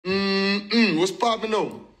what's poppin'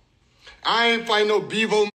 though? I ain't fighting no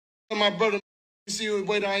Bevo, my brother. You see what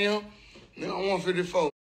weight I am? I'm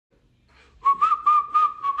 154.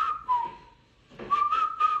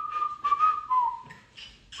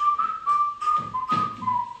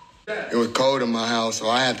 It was cold in my house, so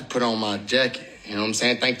I had to put on my jacket. You know what I'm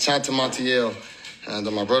saying? Shout to Montiel.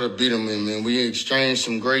 My brother beat him, and man, we exchanged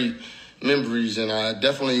some great memories, and I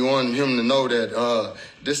definitely want him to know that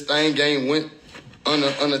this game went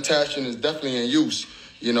unattached and is definitely in use.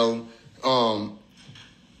 You know,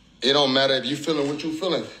 it don't matter if you feeling what you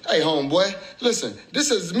feeling. Hey, homeboy, listen,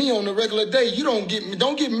 this is me on a regular day. You don't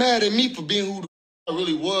get mad at me for being who I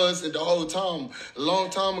really was at the whole time, a long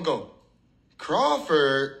time ago.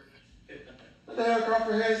 Crawford. What the hell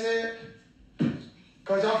Crawford had said?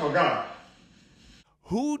 Because I forgot.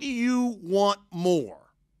 Who do you want more?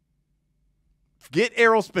 Get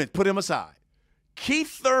Errol Spence. Put him aside.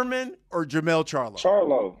 Keith Thurman or Jermell Charlo?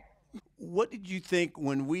 Charlo. What did you think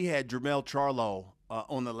when we had Jermell Charlo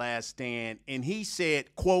on The Last Stand, and he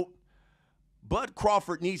said, quote, Bud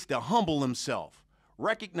Crawford needs to humble himself,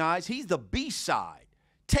 recognize he's the B side,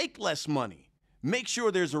 take less money, make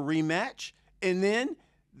sure there's a rematch, and then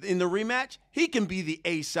in the rematch, he can be the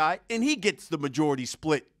A side, and he gets the majority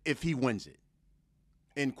split if he wins it,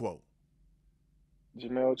 end quote.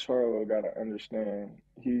 Jermell Charlo got to understand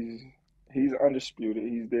he's undisputed.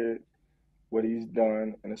 He's did what he's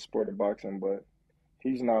done in the sport of boxing, but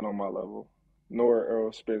he's not on my level, nor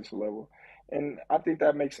Errol Spence level. And I think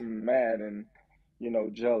that makes him mad and,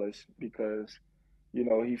 jealous because,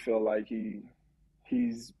 he feel like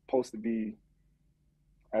he's supposed to be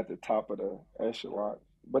at the top of the echelon,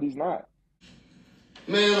 but he's not.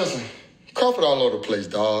 Man, listen, Crawford all over the place,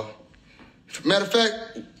 dog. Matter of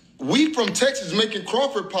fact, we from Texas making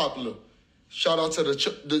Crawford popular. Shout out to the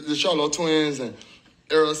Charlo Twins and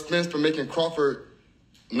Errol Spence for making Crawford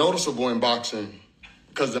noticeable in boxing.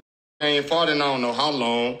 Because the ain't fought in I don't know how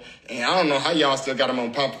long. And I don't know how y'all still got him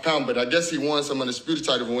on pound for pound, but I guess he won some undisputed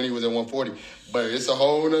title when he was at 140. But it's a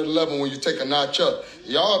whole nother level when you take a notch up.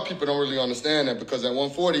 Y'all people don't really understand that because at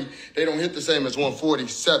 140, they don't hit the same as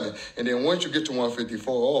 147. And then once you get to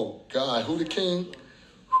 154, oh, God, who the king?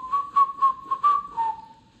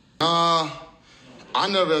 I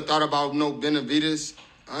never thought about no Benavides.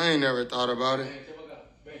 I ain't never thought about it.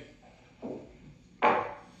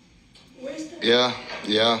 Yeah.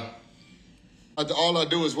 All I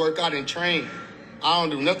do is work out and train. I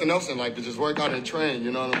don't do nothing else in life but just work out and train,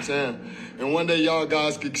 you know what I'm saying? And one day y'all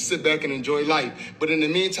guys could sit back and enjoy life. But in the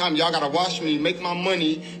meantime, y'all gotta watch me, make my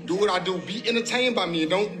money, do what I do, be entertained by me.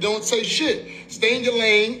 Don't say shit. Stay in your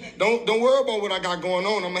lane. Don't worry about what I got going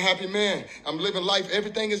on. I'm a happy man. I'm living life.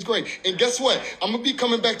 Everything is great. And guess what? I'm gonna be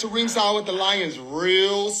coming back to ringside with the Lions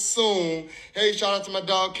real soon. Hey, shout out to my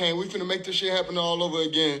dog Kane. We finna make this shit happen all over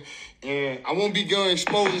again. And I won't be going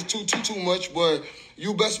exposed too much, but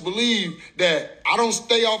you best believe that I don't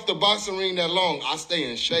stay off the boxing ring that long. I stay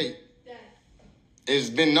in shape. It's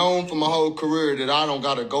been known for my whole career that I don't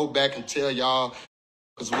got to go back and tell y'all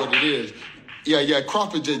because what it is. Yeah,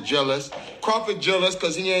 Crawford just jealous. Crawford jealous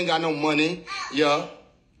because he ain't got no money. Yeah.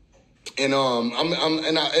 And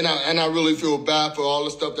I really feel bad for all the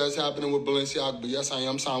stuff that's happening with Balenciaga. But yes, I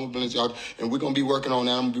am signed with Balenciaga, and we're gonna be working on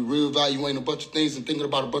that. I'm gonna be reevaluating a bunch of things and thinking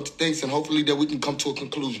about a bunch of things, and hopefully that we can come to a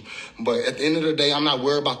conclusion. But at the end of the day, I'm not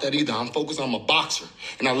worried about that either. I'm focused on I'm a boxer,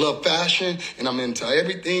 and I love fashion, and I'm into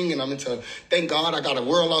everything, and I'm into. Thank God I got a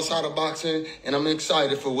world outside of boxing, and I'm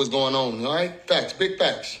excited for what's going on. All right, facts, big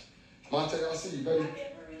facts. Monte, I see you, baby.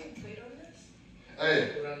 Hey.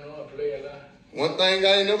 One thing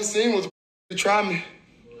I ain't never seen was try me.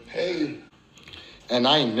 Hey. And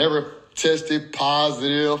I ain't never tested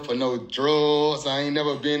positive for no drugs. I ain't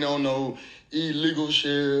never been on no illegal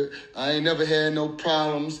shit. I ain't never had no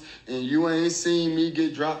problems. And you ain't seen me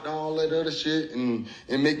get dropped all that other shit and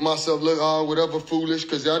make myself look all whatever foolish.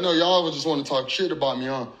 Because I know y'all just want to talk shit about me,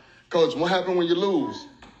 huh? Coach, what happened when you lose?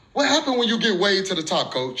 What happened when you get way to the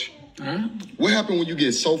top, Coach? Huh? What happened when you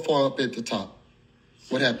get so far up at the top?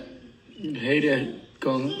 What happened? Hate that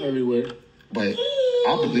going everywhere. But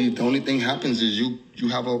I believe the only thing happens is you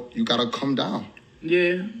gotta come down.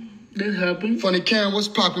 Yeah, that happens. Funny Karen, what's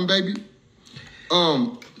popping, baby?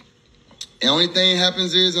 The only thing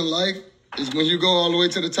happens is in life is when you go all the way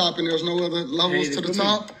to the top and there's no other levels to the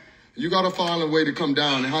top, you gotta find a way to come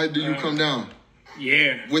down. And how do you come down?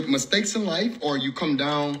 Yeah. With mistakes in life, or you come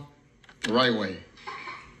down the right way?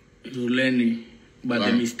 You learn but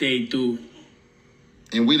the mistake too.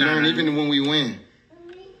 And we learn even when we win.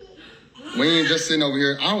 We ain't just sitting over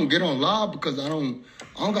here. I don't get on live because I don't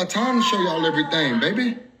got time to show y'all everything,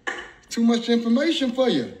 baby. Too much information for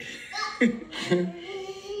you.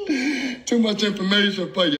 Too much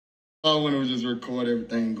information for you. I want to just record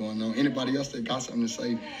everything going on. Anybody else that got something to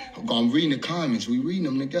say, I'm reading the comments. We reading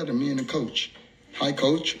them together, me and the coach. Hi,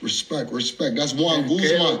 coach. Respect, respect. That's Juan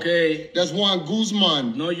Guzman. Okay. That's Juan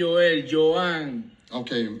Guzman. No, Joel, Joan.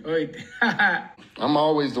 Okay. Wait. I'm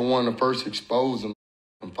always the one to first expose them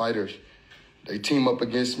fighters. They team up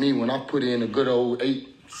against me when I put in a good old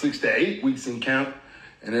 6 to 8 weeks in camp,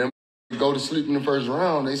 and then go to sleep in the first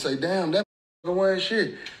round. They say, damn, that wearing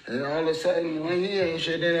shit. And all of a sudden, when he ain't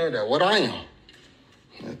shit, then that's what I am.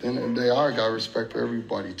 At the end of the day, I got respect for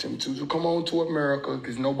everybody. Tim Tuzu, come on to America,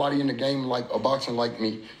 because nobody in the game like a boxing like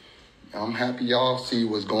me. I'm happy y'all see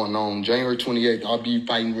what's going on. January 28th, I'll be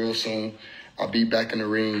fighting real soon. I'll be back in the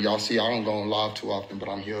ring. Y'all see, I don't go on live too often, but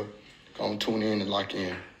I'm here. Go tune in and lock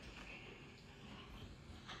in.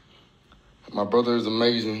 My brother is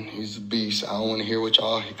amazing. He's a beast. I don't want to hear what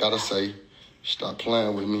y'all gotta say. Stop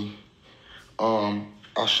playing with me.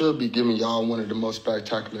 I should be giving y'all one of the most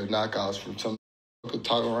spectacular knockouts from some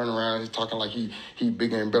talking running around. He's talking like he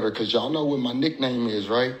bigger and better, because y'all know what my nickname is,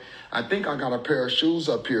 right? I think I got a pair of shoes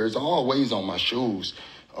up here. It's always on my shoes.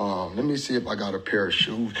 Let me see if I got a pair of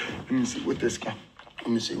shoes. Let me see what this guy. Let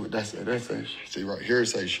me see what that says. That says, see right here, it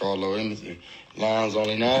says Charlo. Let me see. Lines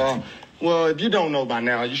only now. Well, if you don't know by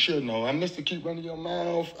now, you should know. I miss to keep running your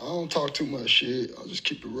mouth. I don't talk too much shit. I'll just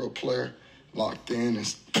keep it real player, locked in and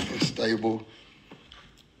stable.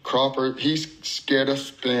 Crawford, he's scared of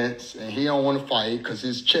Spence, and he don't want to fight because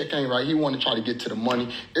his check ain't right. He want to try to get to the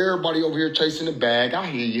money. Everybody over here chasing the bag. I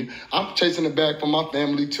hear you. I'm chasing the bag for my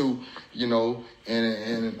family too, you know.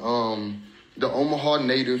 And the Omaha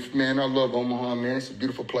native, man, I love Omaha, man. It's a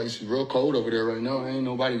beautiful place. It's real cold over there right now. Ain't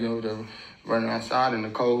nobody over there running outside in the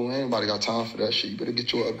cold. Ain't nobody got time for that shit. You better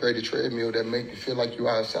get you an upgraded treadmill that make you feel like you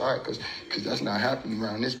outside, because that's not happening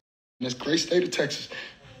around this great state of Texas.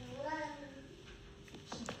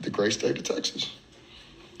 The great state of Texas.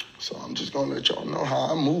 So I'm just going to let y'all know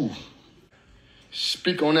how I move.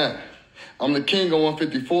 Speak on that. I'm the king of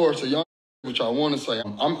 154, so y'all what y'all want to say.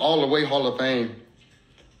 I'm all the way Hall of Fame.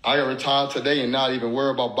 I got retired today and not even worry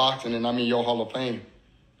about boxing, and I'm in your Hall of Fame.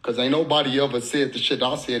 Because ain't nobody ever said the shit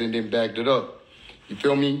I said and then backed it up. You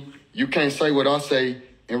feel me? You can't say what I say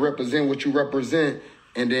and represent what you represent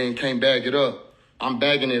and then can't bag it up. I'm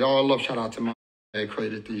bagging it all up. Shout out to my that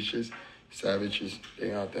created these shits. Savages,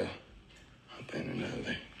 they out there. Out there in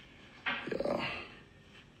the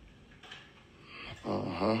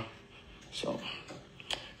yeah. So,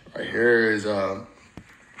 right here is, I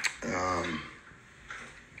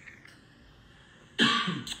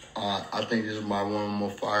think this is one of my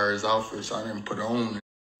fire's outfits. I didn't put on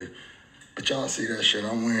it. But y'all see that shit.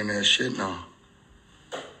 I'm wearing that shit now.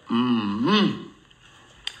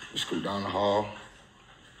 Let's go down the hall.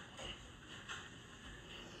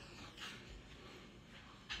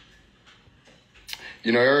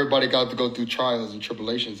 You know, everybody got to go through trials and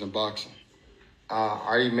tribulations in boxing. I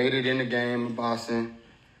already made it in the game of boxing,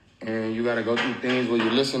 and you got to go through things where you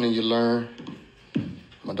listen and you learn.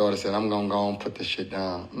 My daughter said, I'm going to go and put this shit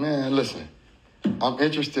down. Man, listen, I'm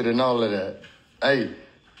interested in all of that. Hey,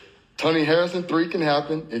 Tony Harrison 3 can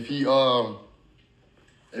happen. If he go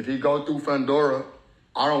through Fundora,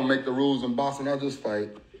 I don't make the rules in boxing. I just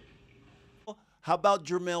fight. How about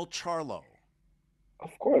Jermell Charlo?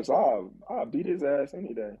 Of course, I'll beat his ass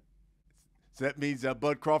any day. So that means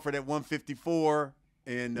Bud Crawford at 154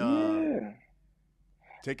 and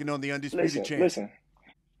taking on the undisputed champ. Listen,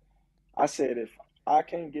 I said if I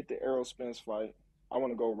can't get the Errol Spence fight, I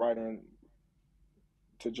want to go right in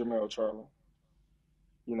to Jermell Charlo.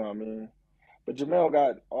 You know what I mean? But Jermell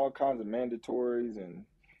got all kinds of mandatories, and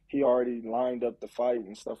he already lined up the fight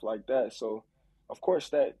and stuff like that. So, of course,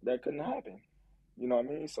 that couldn't happen. You know what I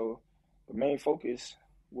mean? So the main focus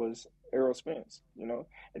was Errol Spence, you know.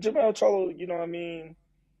 And Jermell Charlo, you know what I mean?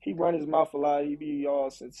 He run his mouth a lot. He be all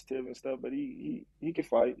sensitive and stuff, but he can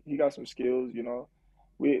fight. He got some skills, you know.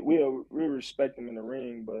 We respect him in the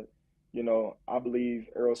ring, but, you know, I believe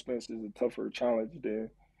Errol Spence is a tougher challenge than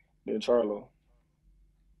Charlo.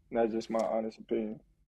 And that's just my honest opinion.